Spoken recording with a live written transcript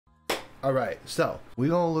Alright, so we're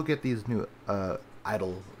gonna look at these new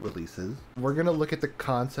I-DLE releases. We're gonna look at the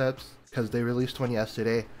concepts because they released one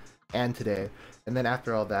yesterday and today. And then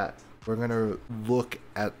after all that, we're gonna look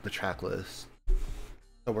at the track list.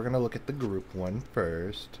 So we're gonna look at the group one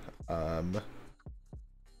first. My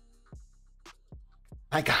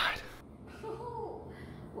god.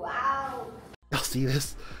 Wow. Y'all see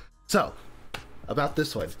this? So, about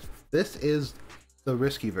this one. This is the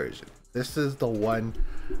RiSKY version. This is the one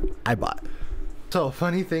I bought. So,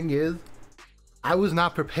 funny thing is, I was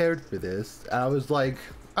not prepared for this. I was like,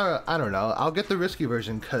 I don't know. I'll get the RiSKY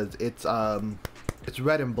version because it's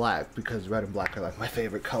red and black, because red and black are like my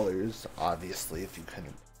favorite colors, obviously, if you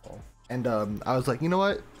couldn't tell. And I was like, you know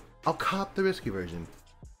what? I'll cop the RiSKY version.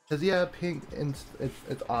 Cause yeah, pink and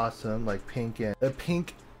it's awesome. Like pink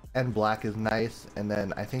and black is nice, and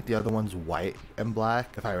then I think the other one's white and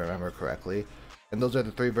black, if I remember correctly. And those are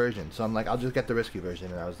the three versions. So I'm like, I'll just get the RiSKY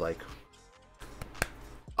version, and I was like,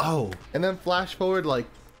 oh. And then flash forward like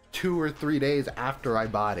 2 or 3 days after I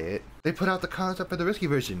bought it, they put out the concept for the RiSKY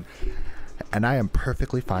version, and I am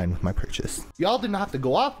perfectly fine with my purchase. Y'all didn't have to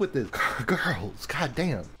go off with this, girls. God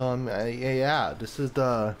damn. Yeah, this is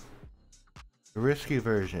the RiSKY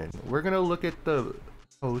version. We're gonna look at the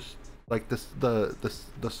post, like the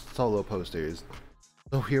solo posters.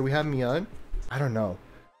 So here we have Mion. I don't know,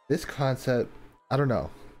 this concept, I don't know,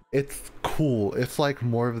 it's cool. It's like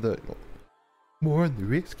more on the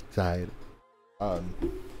RiSKY side. I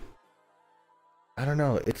don't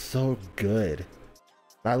know, it's so good.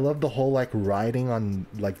 I love the whole like writing on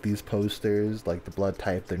like these posters, like the blood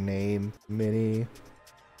type, their name, mini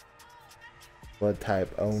blood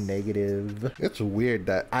type O negative. It's weird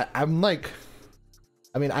that I'm like,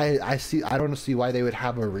 I mean, I don't see why they would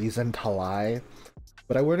have a reason to lie,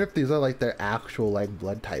 but I wonder if these are like their actual like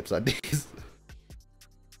blood types on these.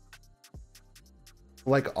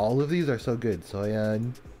 Like all of these are so good. So yeah,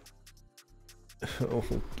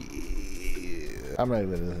 okay. I'm not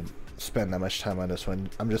even gonna spend that much time on this one.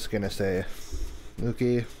 I'm just gonna say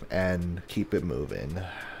Yuqi and keep it moving.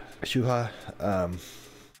 Shuha,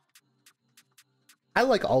 I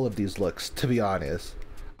like all of these looks, to be honest.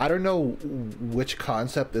 I don't know which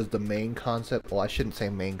concept is the main concept. Well, I shouldn't say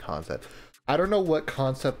main concept. I don't know what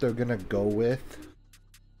concept they're gonna go with.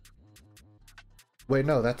 Wait,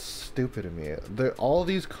 no, that's stupid of me. All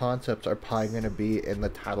these concepts are probably gonna be in the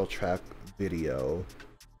title track video.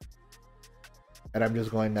 And I'm just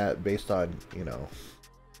going that based on, you know,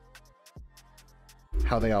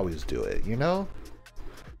 how they always do it, you know?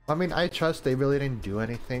 I mean, I trust they really didn't do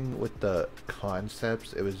anything with the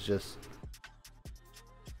concepts. It was just,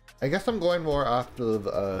 I guess I'm going more off of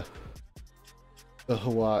the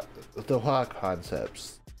Hua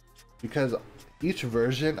concepts, because each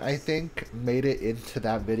version I think made it into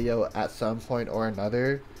that video at some point or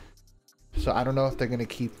another. So I don't know if they're gonna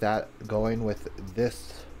keep that going with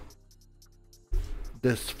this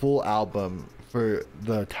full album for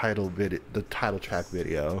the title track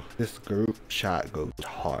video. This group shot goes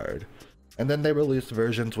hard. And then they released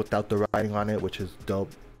versions without the writing on it, which is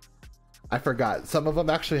dope. I forgot, some of them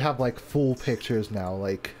actually have like full pictures now.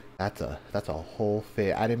 Like that's a whole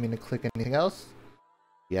fit. I didn't mean to click anything else.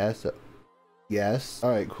 Yes,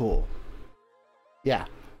 all right, cool. Yeah,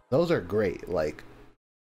 those are great. Like,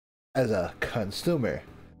 as a consumer,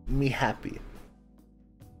 me happy.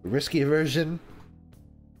 RiSKY version,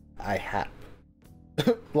 I hap.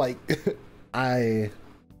 Like, I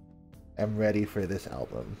am ready for this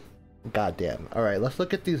album. Goddamn. All right, let's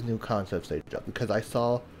look at these new concepts they dropped, because I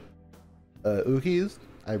saw Yuqi's,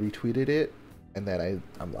 I retweeted it, and then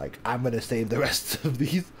I'm like, I'm gonna save the rest of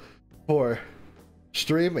these for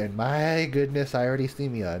stream, and my goodness, I already see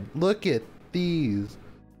Mion. Look at these.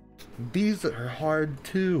 These are hard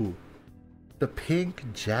too. The pink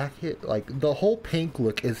jacket, like the whole pink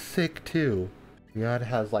look is sick too. Mion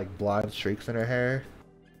has like blonde streaks in her hair.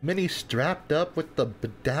 Minnie strapped up with the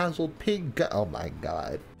bedazzled pink. Oh my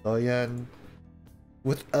god. Oh yeah,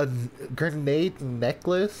 with a grenade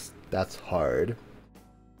necklace. That's hard.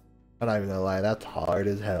 I'm not even gonna lie, that's hard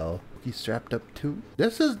as hell. He's strapped up too.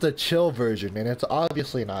 This is the CHiLL version, and it's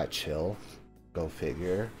obviously not CHiLL. Go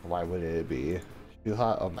figure. Why would it be?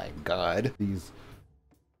 Oh my god. These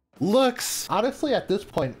looks. Honestly, at this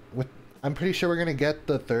point, I'm pretty sure we're gonna get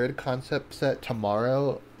the third concept set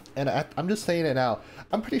tomorrow. And I'm just saying it now.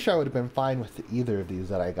 I'm pretty sure I would have been fine with either of these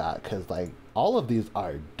that I got, because like all of these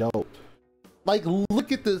are dope. Like,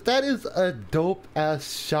 look at this. That is a dope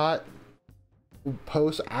ass shot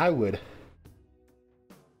post.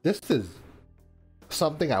 This is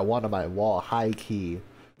something I want on my wall, high key.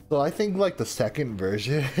 So I think like the second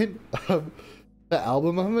version of the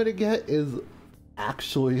album I'm gonna get is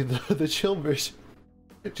actually the CHiLL version.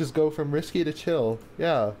 Just go from RiSKY to CHiLL.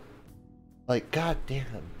 Yeah. Like, god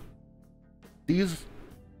damn. These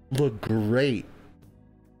look great.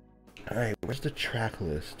 Alright, where's the track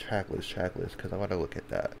list? Track list, because I want to look at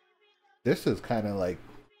that. This is kind of like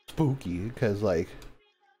spooky, because like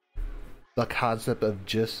the concept of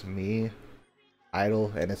just me,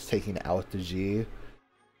 I-DLE, and it's taking out the G.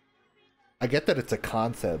 I get that it's a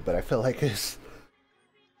concept, but I feel like it's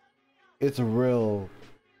real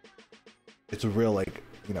like,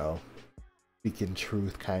 you know, speaking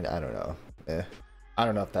truth kind of, I don't know. I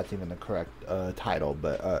don't know if that's even the correct title,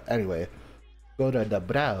 but anyway, go to the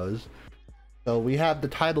browse. So we have the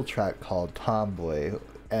title track called Tomboy,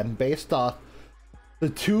 and based off the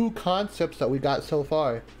two concepts that we got so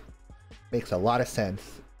far, makes a lot of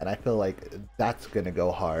sense, and I feel like that's gonna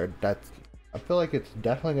go hard. I feel like it's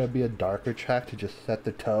definitely gonna be a darker track to just set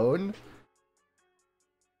the tone.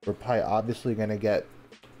 We're probably obviously gonna get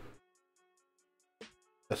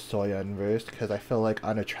a Soyeon verse, because I feel like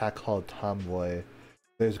on a track called Tomboy,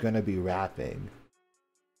 there's gonna be rapping.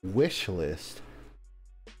 Wishlist.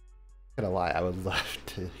 I'm gonna lie, I would love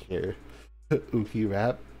to hear Yuqi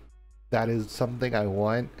rap. That is something I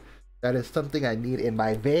want. That is something I need in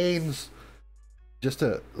my veins. Just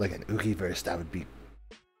like an Yuqi verse, that would be,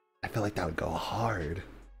 I feel like that would go hard.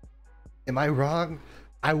 Am I wrong?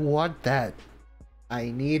 I want that.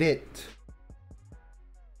 I need it.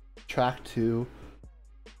 Track 2.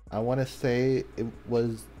 I want to say it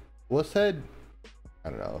was said. I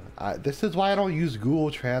don't know. This is why I don't use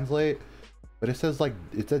Google Translate, but it says like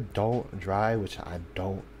it said "don't dry," which I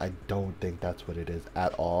don't think that's what it is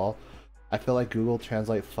at all. I feel like Google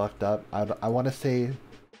Translate fucked up. I want to say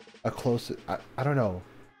a close. I don't know,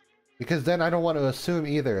 because then I don't want to assume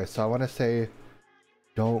either. So I want to say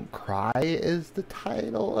 "Don't Cry" is the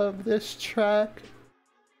title of this track,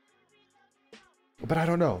 but I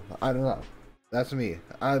don't know. That's me.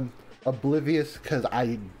 I'm oblivious because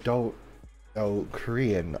I don't know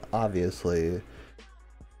Korean, obviously.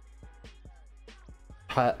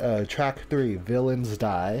 Track 3, Villains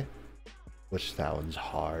Die, which sounds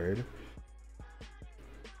hard.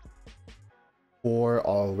 4,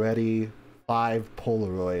 Already. 5,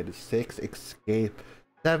 Polaroid. 6, Escape.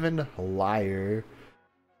 7, Liar.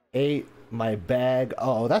 8, My Bag.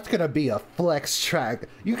 Oh, that's gonna be a flex track.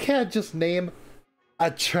 You can't just name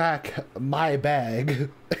a track My Bag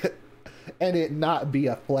and it not be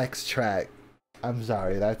a flex track. I'm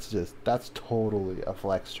sorry, that's totally a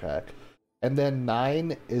flex track. And then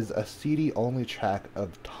 9 is a CD only track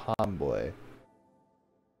of Tomboy.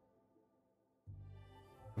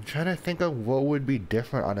 I'm trying to think of what would be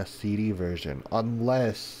different on a CD version,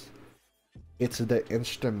 unless it's the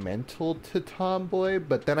instrumental to Tomboy,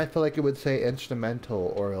 but then I feel like it would say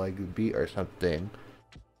instrumental or like beat or something.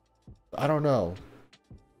 I don't know.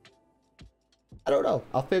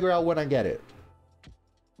 I'll figure out when I get it.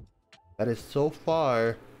 That is so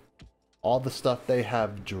far all the stuff they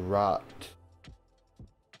have dropped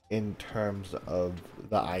in terms of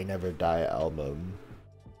the I Never Die album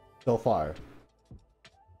so far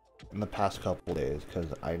in the past couple days,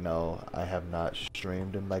 because I know I have not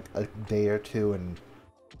streamed in like a day or two, and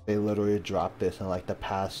they literally dropped this in like the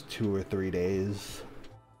past 2 or 3 days,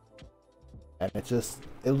 and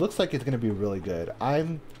it looks like it's gonna be really good. I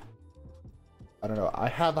don't know, I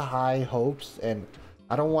have high hopes, and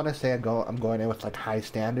I don't want to say I'm going in with like high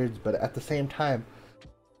standards, but at the same time,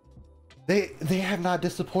 they have not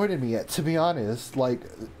disappointed me yet, to be honest. Like,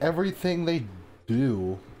 everything they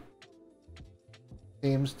do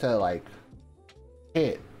seems to like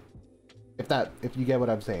hit, if you get what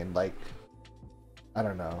I'm saying. Like, I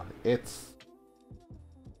don't know, it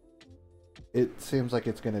seems like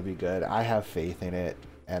it's gonna be good. I have faith in it,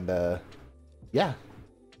 and yeah.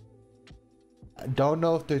 I don't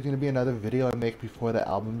know if there's gonna be another video I make before the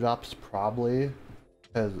album drops, probably,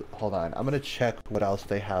 because hold on, I'm gonna check what else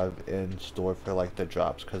they have in store for like the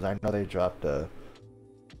drops, because I know they dropped a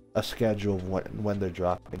schedule of when they're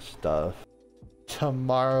dropping stuff.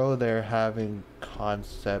 Tomorrow they're having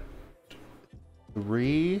Concept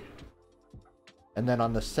 3, and then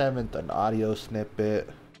on the 7th an audio snippet,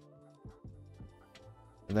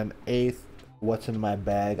 and then 8th What's in My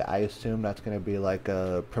Bag. I assume that's gonna be like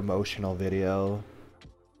a promotional video.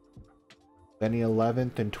 Then the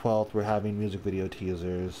 11th and 12th we're having music video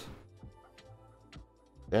teasers.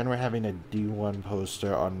 Then we're having a D1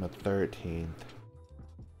 poster on the 13th.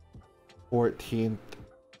 14th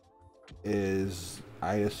is,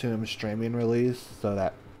 I assume, streaming release, so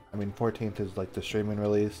that, I mean, 14th is like the streaming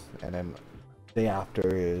release, and then day after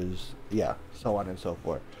is, yeah, so on and so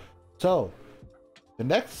forth. So the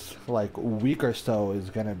next like week or so is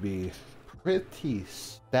gonna be pretty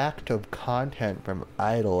stacked of content from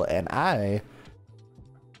I-DLE, and I,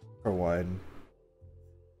 for one,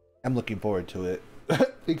 am looking forward to it.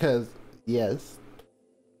 Because, yes,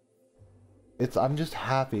 I'm just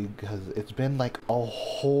happy because it's been like a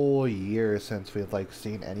whole year since we've like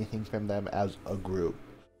seen anything from them as a group.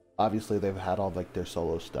 Obviously they've had all like their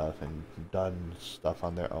solo stuff and done stuff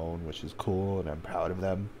on their own, which is cool, and I'm proud of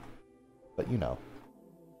them. But you know,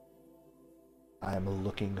 I'm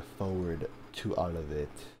looking forward to all of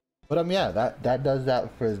it. But yeah, that does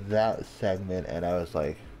that for that segment, and I was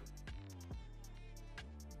like,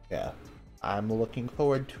 yeah, I'm looking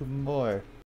forward to more.